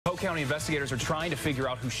County investigators are trying to figure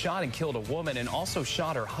out who shot and killed a woman and also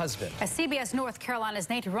shot her husband. As CBS North Carolina's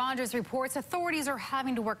Nate Rogers reports, authorities are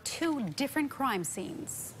having to work two different crime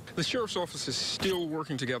scenes. The sheriff's office is still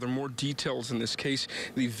working to gather more details in this case.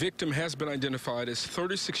 The victim has been identified as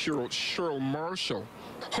 36-year-old Cheryl Marshall.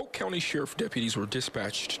 Hoke County Sheriff deputies were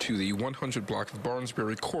dispatched to the 100 block of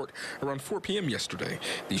Barnesbury Court around 4 p.m. yesterday.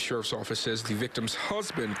 The sheriff's office says the victim's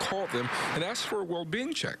husband called them and asked for a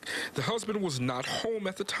well-being check. The husband was not home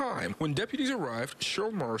at the time. When deputies arrived,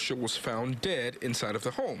 Cheryl Marshall was found dead inside of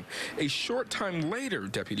the home. A short time later,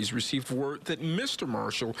 deputies received word that Mr.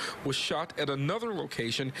 Marshall was shot at another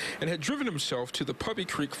location and had driven himself to the Pubby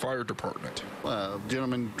Creek Fire Department. A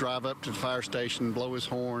gentleman drive up to the fire station, blow his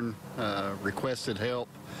horn, requested help.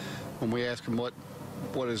 When we asked him what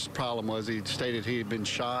his problem was, he stated he had been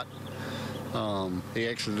shot. He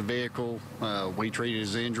exited the vehicle. We treated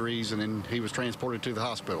his injuries, and then he was transported to the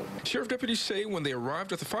hospital. Sheriff deputies say when they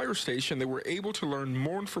arrived at the fire station, they were able to learn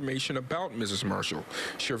more information about Mrs. Marshall.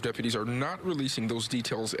 Sheriff deputies are not releasing those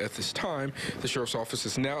details at this time. The sheriff's office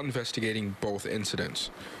is now investigating both incidents.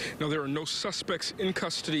 Now, there are no suspects in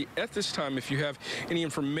custody at this time. If you have any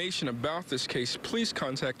information about this case, please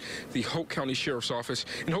contact the Hoke County Sheriff's Office.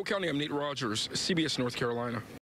 In Hoke County, I'm Nate Rogers, CBS North Carolina.